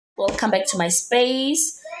Welcome back to my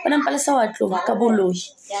space. What was I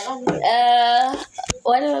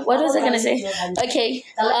gonna say? Okay.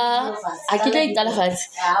 I can like that.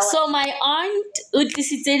 So my aunt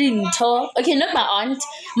utlisitse dintho. Okay, not my aunt.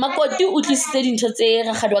 Makoti utlisitse dintho tse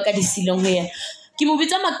rakgadi ka di silong here. Ke mo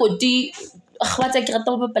bitsa Makoti.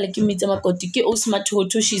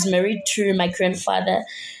 She's married to my grandfather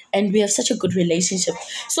and we have such a good relationship.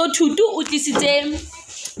 So Tutu utlisitse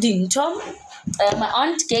dintho. My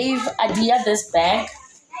aunt gave Adia this bag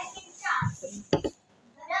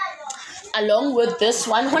along with this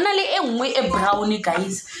one. A brownie,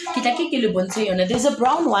 guys. There's a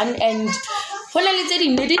brown one and my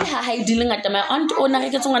aunt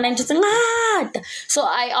so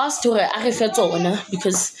I asked her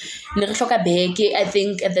because I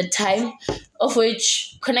think at the time of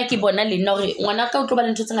which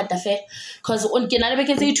because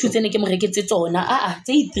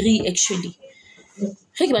three actually.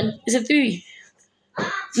 Is it 3?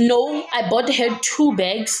 No, I bought her 2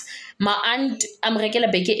 bags. My aunt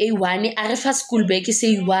regular bag A1, Arifa school bag is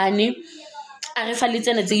A1, Arifa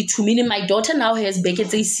little A2, meaning my daughter now has bag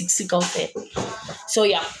A6. So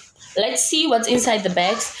yeah, let's see what's inside the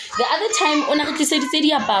bags. The other time I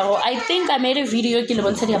think I made a video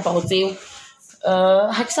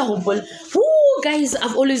guys,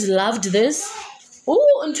 I've always loved this.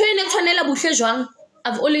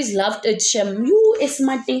 I've always loved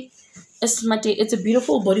it. It's a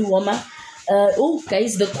beautiful body warmer. Oh,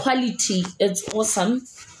 guys, the quality, it's awesome.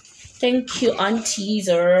 Thank you, aunties.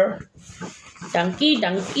 Donkey.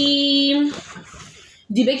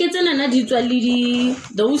 The buckets and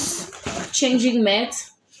those changing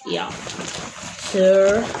mats. Yeah.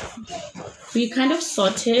 So we kind of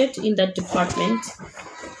sorted in that department.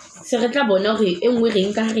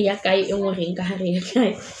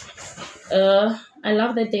 I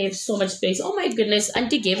love that they have so much space. Oh my goodness,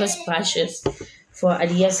 auntie gave us brushes for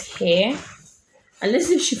Adia's hair.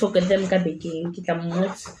 Unless if she forgot them so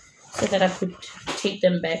that I could take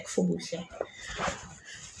them back for Busha.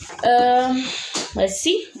 Let's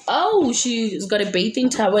see. Oh, she's got a bathing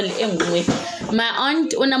towel anyway. My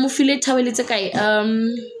aunt unamufile towel it's okay.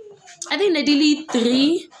 I think I did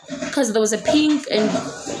 3 because there was a pink and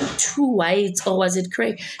 2 whites, or was it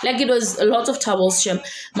gray? Like it was a lot of towels.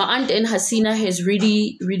 My aunt and Hasina has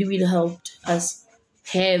really helped us.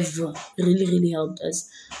 Really helped us.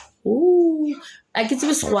 Ooh, I get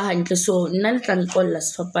to so none can call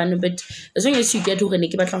us for fun, but as long as you get to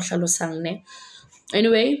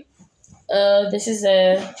anyway, this is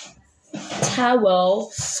a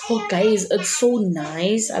towel. Oh guys, it's so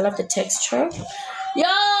nice. I love the texture. Yo,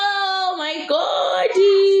 my god,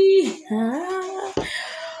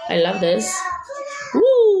 I love this.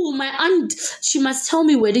 Ooh, my aunt, she must tell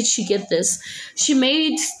me where did she get this. She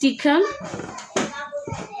made sticker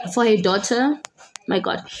for her daughter. My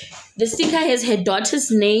god, the sticker has her daughter's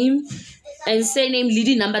name and surname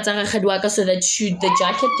Lidi number so that should the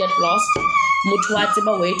jacket get lost,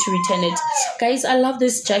 where to return it. Guys, I love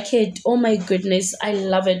this jacket. Oh my goodness, I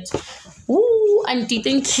love it. Ooh, auntie,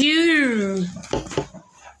 thank you.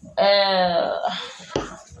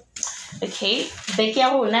 Okay,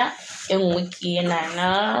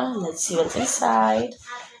 let's see what's inside.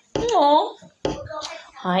 Oh,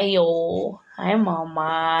 hi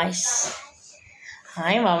mamas.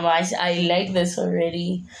 Hi mamas, I like this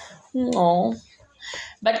already. No,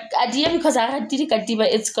 but Adia, because I did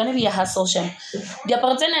it's gonna be a hassle. I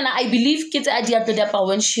believe kids Adia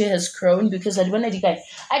when she has grown, because I don't know the guy.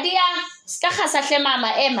 Adia,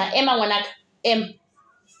 mama, Emma, wanak, Emma,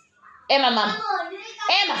 mom.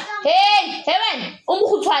 Emma, hey, Heaven,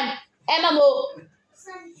 Emma, mo.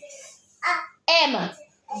 Emma,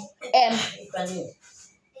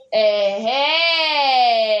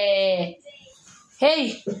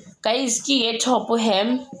 hey, guys, get top of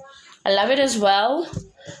him. I love it as well.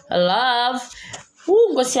 I love.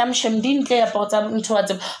 Ooh, go see I'm didn't play about them towards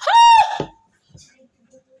him.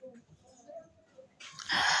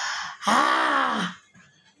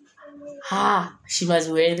 She must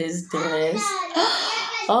wear this dress.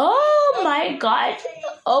 Oh my god.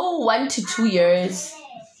 Oh, 1 to 2 years.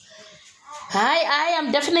 I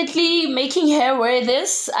am definitely making her wear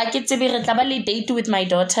this. I get to be a date with my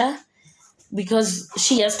daughter because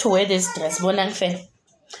she has to wear this dress.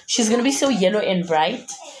 She's gonna be so yellow and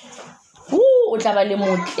bright. Ooh,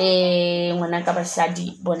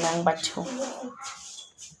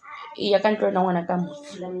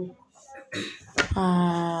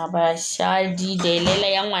 Bashadi Delela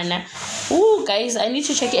Yangwana. Ooh, guys, I need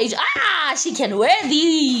to check age. She can wear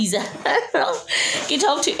these. Get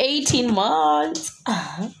up to 18 months.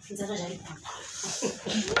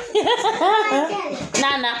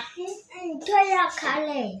 Nana.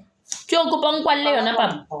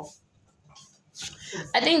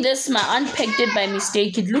 I think this my aunt picked it by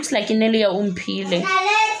mistake. It looks like Inelia umpile.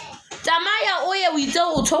 Tsamaya o ye o itse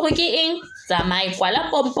o tshogwe ke eng? Tsamaya kwala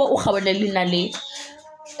pompo o gabone lena le.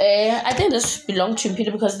 I think this belonged to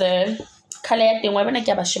Peter because the color ya teng wa bona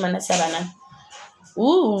ke ba shimana sa bana.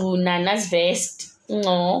 Ooh, Nana's vest.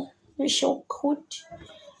 No, it's so cute.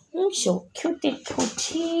 It's so cute,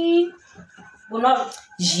 cutie.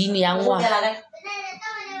 Jean yang wa.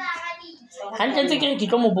 Hantle ntse ke re ke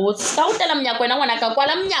tlo mo botsa. Ka go tela mnyako wena ngwana ka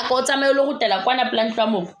kwala mnyako o tsamaye lo go tela kwana plant tla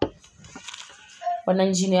mo. Bona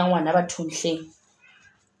njini ya ngwana ba thunhle.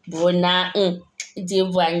 Bona di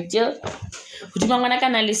vantje. Hodima ngwana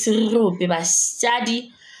kana le serope ba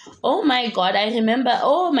study. Oh my god, I remember.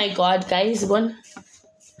 Oh my god, guys, one.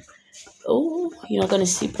 Oh, you're not gonna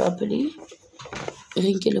see properly.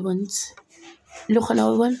 Wrinkle ones. Look on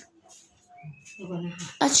our one.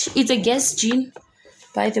 It's a guess jean,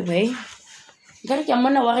 by the way. Gotta get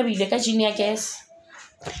one hour be like a jean, I guess.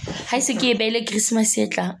 Hi, Siki, Bele Christmas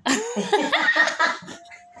setla.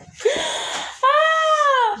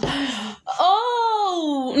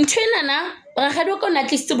 Oh, Nana. Rakgadi ko na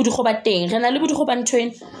tlise bodugo ba teng re na le bodugo ba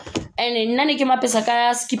ntweng and nna ne ke mapesa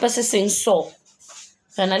ka skipa se seng so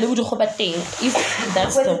re na le bodugo ba teng if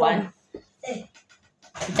that's the one.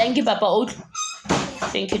 Thank you papa.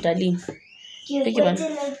 Thank you darling. Thank you.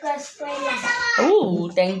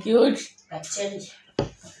 Oh, thank you.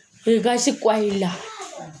 You guys kwaila.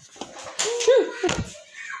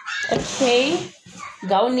 Okay,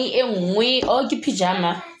 gauni e nngwe o ke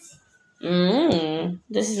pajama.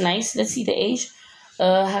 This is nice. Let's see the age.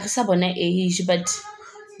 Harisa bona age, but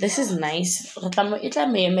this is nice.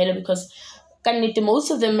 Because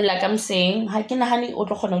most of them, like I'm saying, I can honey or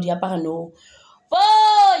no.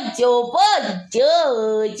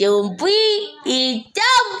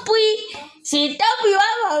 She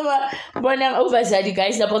bona oversize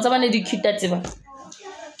guys. La porta bana di cute tseba.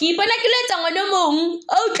 Ke bona ke letsa ngwana mong.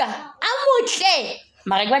 O tla a motle.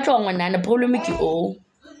 Mara ke batla ngwana na problem ke o.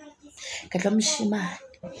 Ka tla mshimane.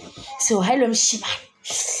 So ha ile mshimane.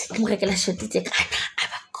 Ke mo rekela shoti tse kana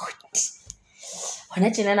aba good. Hona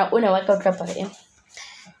tjena na ona wa ka o tla pare eng.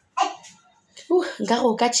 Nka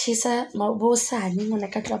go ka tshisa mabosane ngwana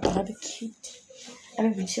ka tla pare be cute.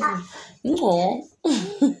 Abe beautiful. No.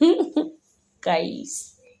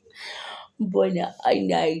 Guys. Bona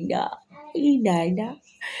aina.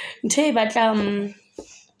 Nthe batla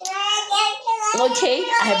okay,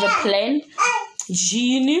 I have a plan.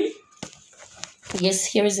 Jean. Yes,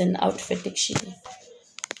 here is an outfit actually.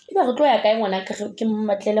 Iba go tloya kae ngwana ka ke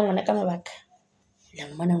mmatlele ngwana ka mabaka. La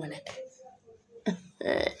mmona ngwana ka.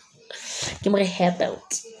 Ke mo re hair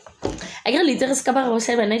belt. I get little ska ba go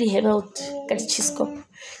sa bana di hair belt ka di chisco.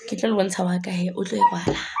 Ke tla le bontsha wa ka he o tlo e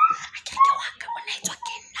kwala. A ke ke wa ka bona etswa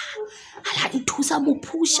ke nna. Ala ithusa mo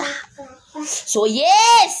pusha. So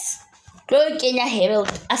yes. Tlo kenya hair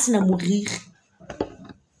belt asina moriri.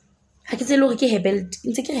 Ha ke tselo re ke hair belt,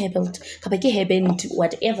 ntse ke hair belt, ka ba ke hair band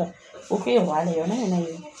whatever. Okay, wala yona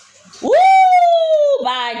yo. Woo!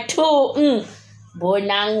 Batho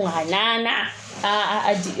bonang hanana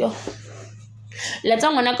adio.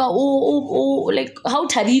 Letsa ngwana ka o like how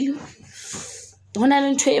thabile. Hona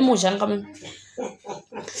le ntho e mo jang ka mona.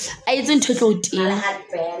 A itse ntho tlo teng.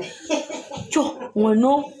 Jo,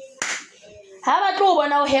 ngono. Ha ba tlo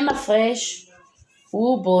bona o hema fresh.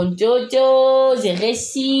 Bonjojo,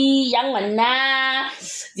 Jeresi, Yangwana.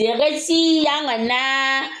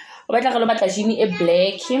 O batla go lo batla jean e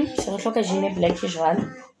black. Se re hloka jean e black jwalo.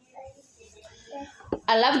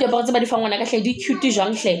 I love the boards but if I want to do cute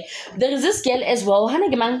jungle. There is this girl as well. Hana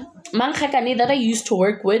ke mang khakane that I used to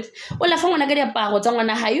work with. Well, if I want to get a paro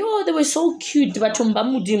tsangwana hayo, they were so cute. Bathong ba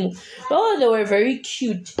modimo. Oh, they were very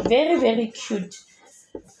cute. Very, very cute.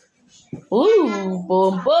 Ooh,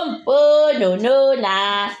 boom, no,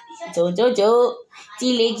 na. Jo.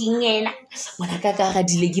 Di legging ena. Ngwana ka ga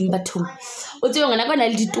di legging bathong. O tse ngwana ka na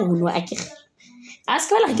le ditono a ke. Ask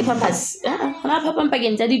her like pampers. Hona papa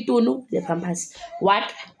mpakeng tsa ditono le pampers.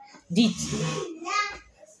 What? Dit.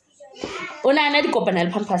 Ona ana di kopana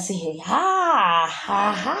le pampers he. Ha.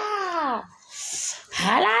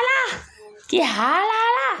 Halala. Ke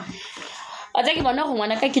halala. A tsa ke bona go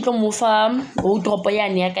ngwana ka ke tlo mo fa wardrobe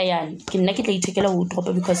yane ya ka yane. Ke nna ke tla ithekela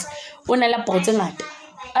wardrobe because ona la potse ngata.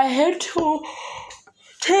 I had to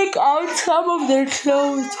take out some of their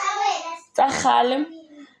clothes. Tsa khale.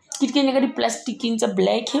 Ke kenya ka di plastic in tsa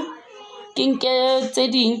black. Ke nke tse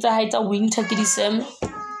ding tsa ha tsa winter ke di sem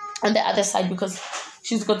on the other side because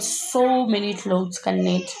she's got so many clothes can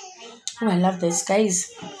net. Oh, I love this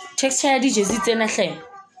guys. texture ya di-jersey tsena hle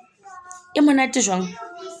e monate jwang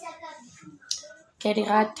ke a di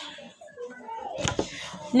rata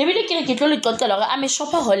nebile ke re ke tlo le qoqela gore I'm a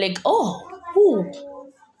shopaholic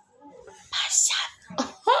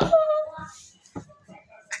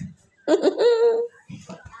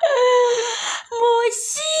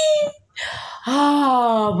Mosi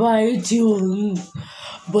baitong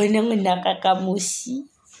bona ngwanaka ka Mosi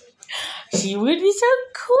she would be so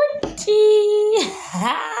cutie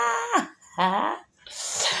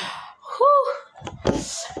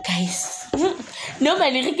guys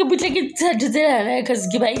normally re ke butle ke tsatso tsena because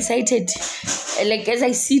ke ba excited like as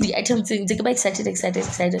I see the items tse ke ba excited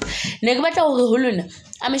ne ke batla gore ho lona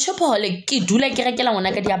I'm a shopaholic ke dula ke rekela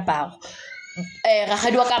ngwana ka diaparo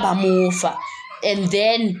ragadi wa ka ba mofa and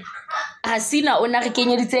then Hasina ona re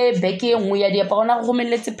kenyeditse bag e nngwe ya diaparo ona re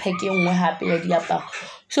romelletse pack e nngwe hape ya diaparo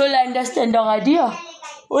so la understand radia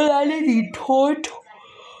o la le dithoto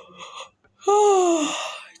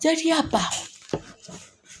tsa diaparo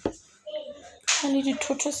ani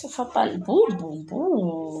dithoto se fapale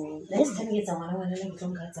next time ke tsamaya ngwana le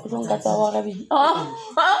tlonka tsa wa rabi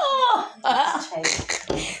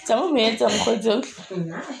tsamo metsa mkhotso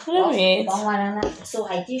so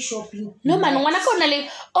I did shopping no man ngwana ka ona le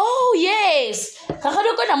yes ga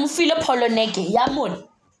ga go na mo file poloneke ya mona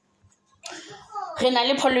re na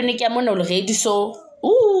le poloneke ya mona already so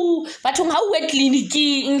batho ga o clinic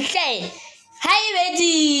nhle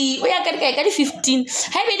haibedi o ya ka di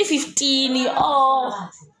 15 haibedi 15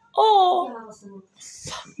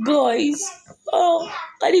 guys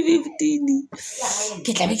ka di 15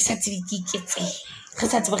 ke tla be ke sa tsebe ke iketse re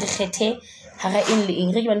sa tsebe re kgethe ha ga eng le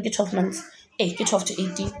eng re ke bana ke 12 months ke 12 to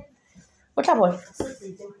 18 o tla bona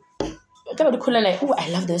o tla ba di khulana I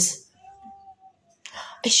love this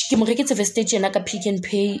ke mo reketse vestage ena ka Pick n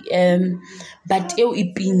Pay but eo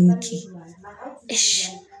e pinky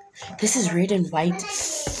this is red and white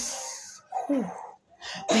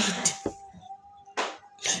wait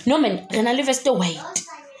no man rena le veste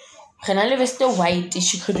white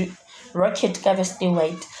she could rock it ka veste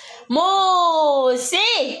white Mosi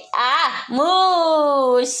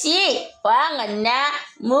wangana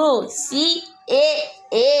Mosi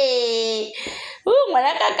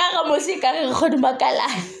ngwana ka ka Mosi ka re go makala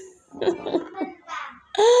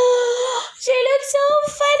she looks so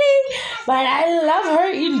funny but I love her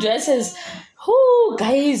in dresses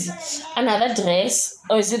guys another dress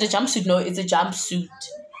is it a jumpsuit no it's a jumpsuit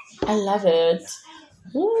I love it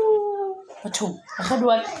batho ga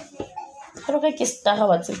dwa ke stara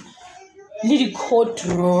batse le di coat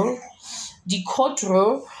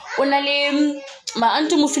roll ona le ma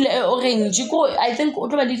antu mo file orange ko I think o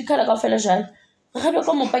tlo ba le di color ka fela jalo ga dwa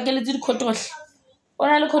ka mo pakeletse di coat roll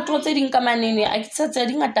ona le coat roll tse ding ka manene a ke tsa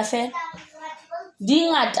di ngata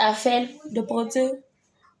fela de protse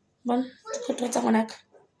bon coat roll tsa ngwanaka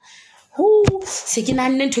se ke nna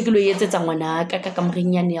ntwe ke lo etsetsa ngwanaka ka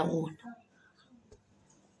morinyane ya rona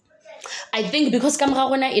I think because camera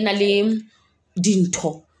rona ina le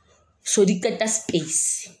dintho so di qeta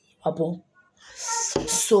space wabo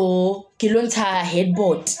so ke lontsha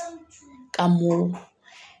headboard ka mo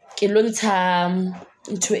ke lontsha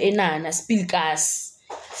ntho enana speakers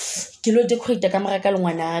ke lo decorate camera ka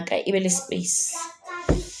lengwana ka e be le space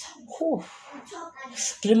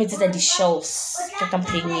ke lo metsetsa di shelves ka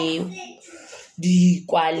campaign di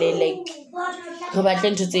kwale like re batla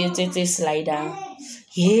ntho tse slider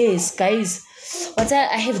yes guys but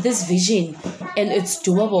I have this vision and it's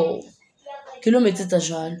doable ke lo metsetsa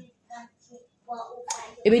jwalo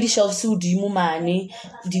ebe di shelves udimo mane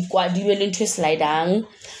di kwa di be le ntho slidang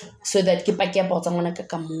so that ke pake aparo tsa ngwana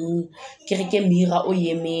ka mo ke reke mira o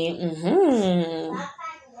yeme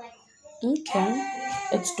okay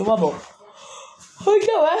it's doable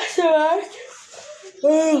okay what's that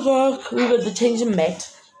we got the changing mat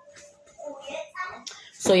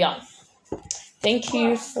so yeah thank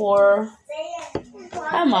you for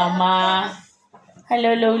hi mama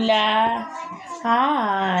hello Lola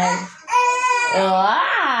hi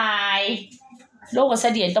lo go sa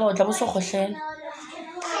dieta ba tla bo so khohlela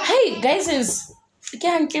hey guys ke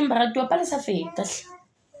hantle mbaratu pa le sa feta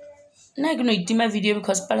nna ke no itima video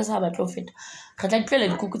because pa le sa ba tlo feta re tla tlela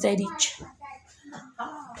dikuku tsa ditše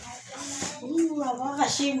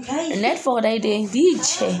net for that day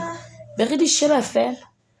ditše be re di sheba fela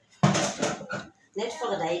net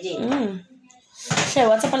for that day hle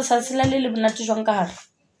wa tsapa le sa sela le bonate jwang ka hare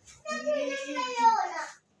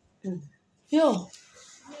yo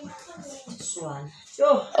swan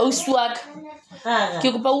swag ke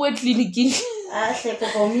kopa o clinic a hle ko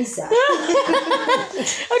komisa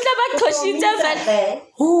o tla ba khoshitse fela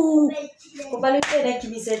ko ba le pele ke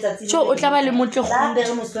bisetsa tsi o tla ba le motle go la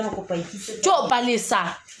bere moswana ko pa ikise jo palesa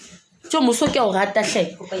jo moso ke o rata hle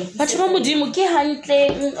batho ba modimo ke hantle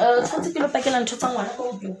tshotse ke lo pakela ntho tsa ngwana ka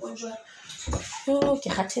o dipojwa ke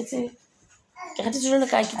khathetse jole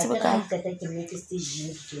ka ke tsebe ka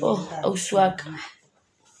o swaka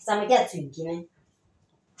sa me ke a tsweng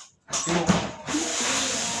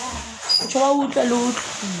ke wa utla lo utla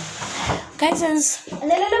guys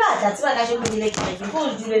le batla tseba ka je mo dile kereke ko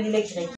dule dile kereke